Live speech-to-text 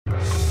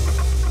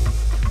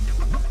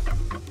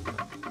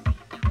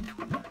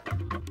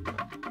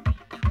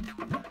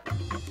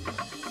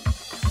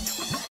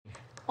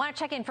want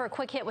to check in for a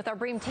quick hit with our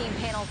Bream Team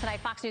panel tonight.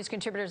 Fox News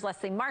contributors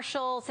Leslie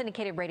Marshall,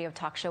 syndicated radio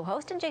talk show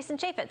host, and Jason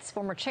Chaffetz,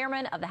 former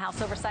chairman of the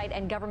House Oversight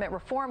and Government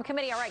Reform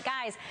Committee. All right,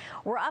 guys,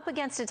 we're up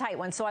against a tight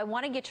one, so I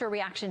want to get your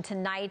reaction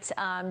tonight.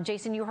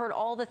 Jason, you heard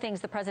all the things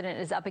the president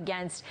is up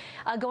against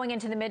going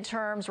into the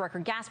midterms,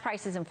 record gas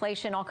prices,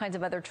 inflation, all kinds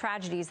of other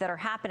tragedies that are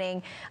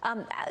happening.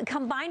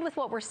 Combined with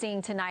what we're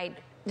seeing tonight,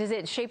 does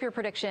it shape your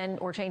prediction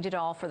or change it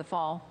all for the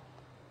fall?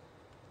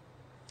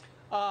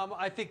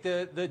 I think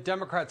the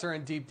Democrats are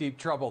in deep, deep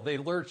trouble. They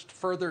lurched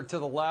further to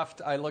the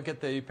left. I look at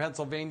the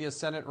Pennsylvania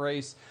Senate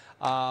race.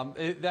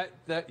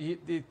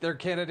 Their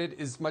candidate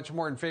is much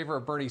more in favor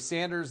of Bernie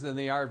Sanders than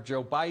they are of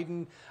Joe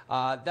Biden.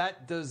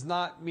 That does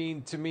not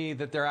mean to me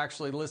that they're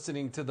actually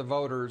listening to the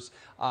voters.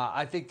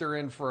 I think they're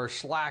in for a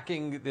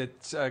shellacking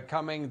that's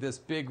coming, this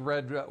big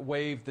red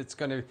wave that's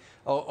going to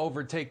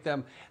overtake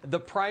them.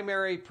 The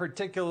primary,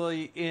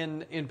 particularly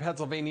in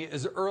Pennsylvania,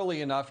 is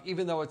early enough,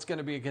 even though it's going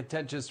to be a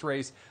contentious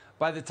race.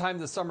 By the time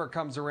the summer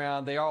comes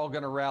around, they are all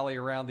going to rally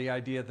around the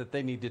idea that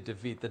they need to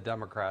defeat the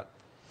Democrat.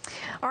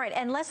 All right,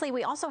 and Leslie,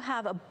 we also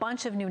have a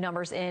bunch of new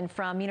numbers in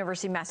from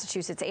University of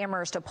Massachusetts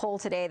Amherst, a poll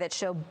today that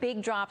show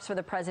big drops for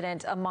the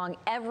president among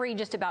every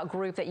just about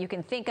group that you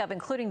can think of,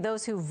 including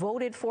those who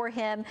voted for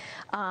him,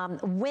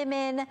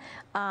 women,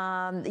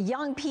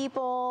 young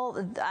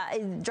people,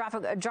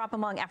 drop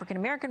among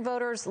African-American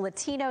voters,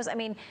 Latinos. I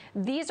mean,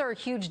 these are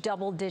huge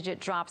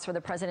double-digit drops for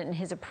the president and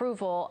his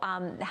approval.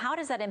 How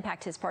does that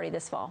impact his party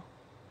this fall?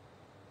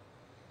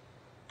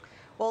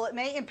 Well, it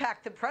may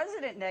impact the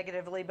president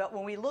negatively, but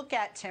when we look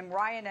at Tim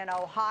Ryan in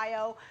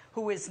Ohio,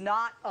 who is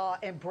not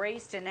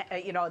embraced in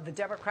the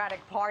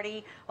Democratic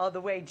Party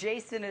the way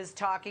Jason is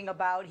talking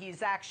about,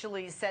 he's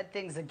actually said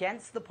things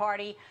against the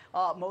party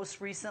most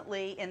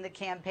recently in the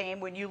campaign.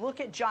 When you look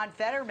at John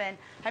Fetterman,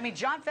 I mean,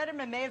 John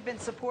Fetterman may have been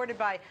supported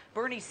by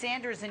Bernie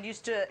Sanders and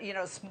used to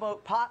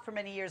smoke pot for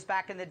many years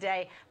back in the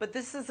day, but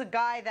this is a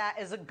guy that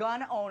is a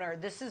gun owner.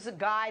 This is a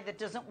guy that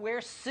doesn't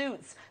wear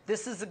suits.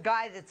 This is a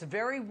guy that's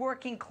very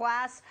working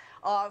class.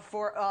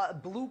 For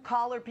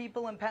blue-collar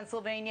people in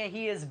Pennsylvania.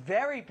 He is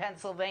very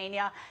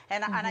Pennsylvania,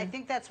 and I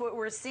think that's what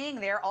we're seeing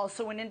there.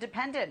 Also an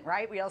independent,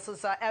 right? We also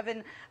saw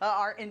Evan,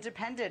 our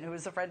independent, who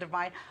is a friend of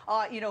mine,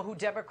 who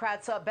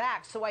Democrats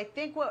back. So I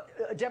think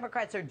what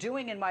Democrats are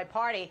doing in my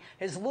party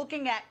is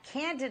looking at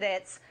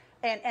candidates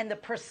and the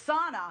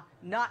persona,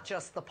 not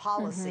just the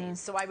policies.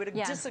 So I would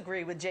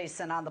disagree with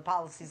Jason on the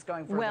policies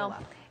going further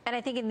left. And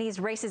I think in these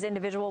races,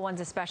 individual ones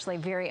especially,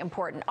 very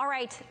important. All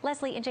right,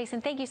 Leslie and Jason,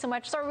 thank you so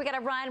much. Sorry we got to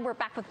run. We're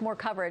back with more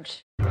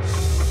coverage.